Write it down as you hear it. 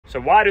So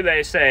why do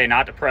they say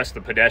not to press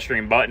the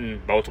pedestrian button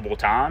multiple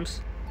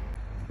times?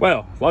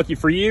 Well, lucky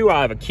for you,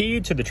 I have a key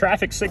to the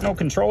traffic signal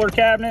controller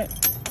cabinet,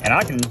 and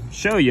I can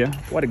show you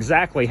what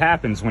exactly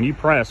happens when you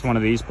press one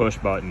of these push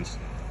buttons.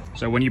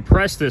 So when you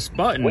press this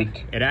button,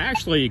 it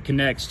actually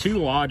connects two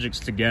logics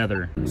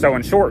together. So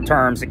in short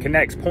terms, it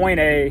connects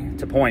point A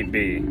to point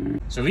B.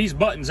 So these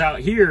buttons out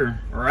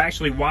here are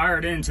actually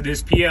wired into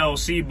this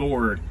PLC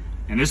board.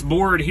 And this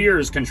board here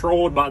is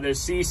controlled by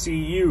this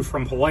CCU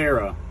from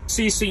Polera.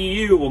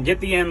 CCU will get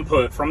the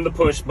input from the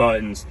push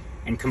buttons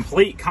and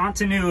complete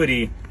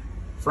continuity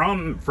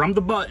from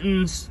the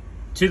buttons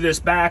to this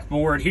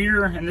backboard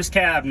here in this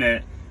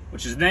cabinet,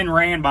 which is then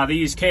ran by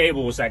these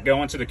cables that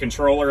go into the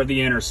controller of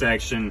the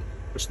intersection,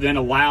 which then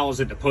allows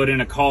it to put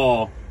in a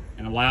call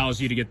and allows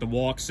you to get the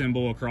walk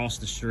symbol across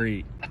the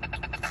street.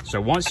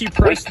 So once you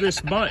press this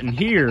button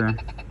here,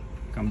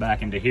 come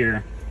back into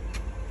here,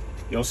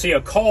 you'll see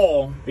a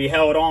call be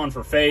held on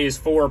for phase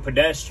 4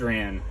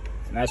 pedestrian,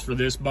 and that's for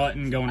this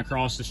button going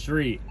across the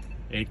street.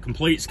 It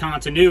completes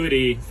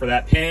continuity for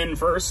that pin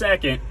for a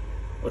second,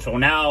 which will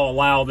now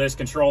allow this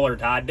controller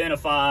to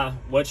identify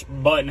which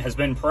button has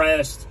been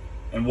pressed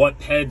and what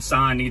PED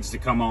sign needs to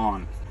come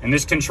on. And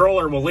this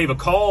controller will leave a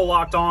call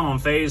locked on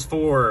phase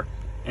 4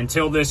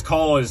 until this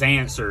call is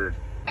answered.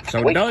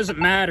 So it doesn't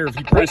matter if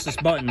you press this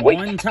button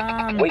one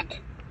time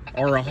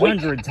or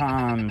 100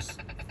 times,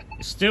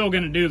 it's still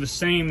gonna do the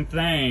same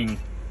thing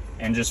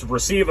and just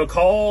receive a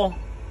call,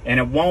 and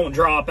it won't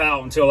drop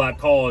out until that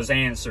call is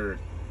answered.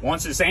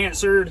 Once it's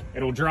answered,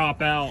 it'll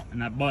drop out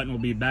and that button will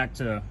be back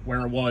to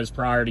where it was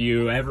prior to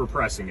you ever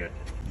pressing it.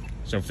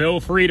 So feel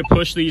free to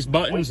push these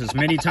buttons as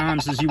many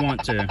times as you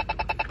want to.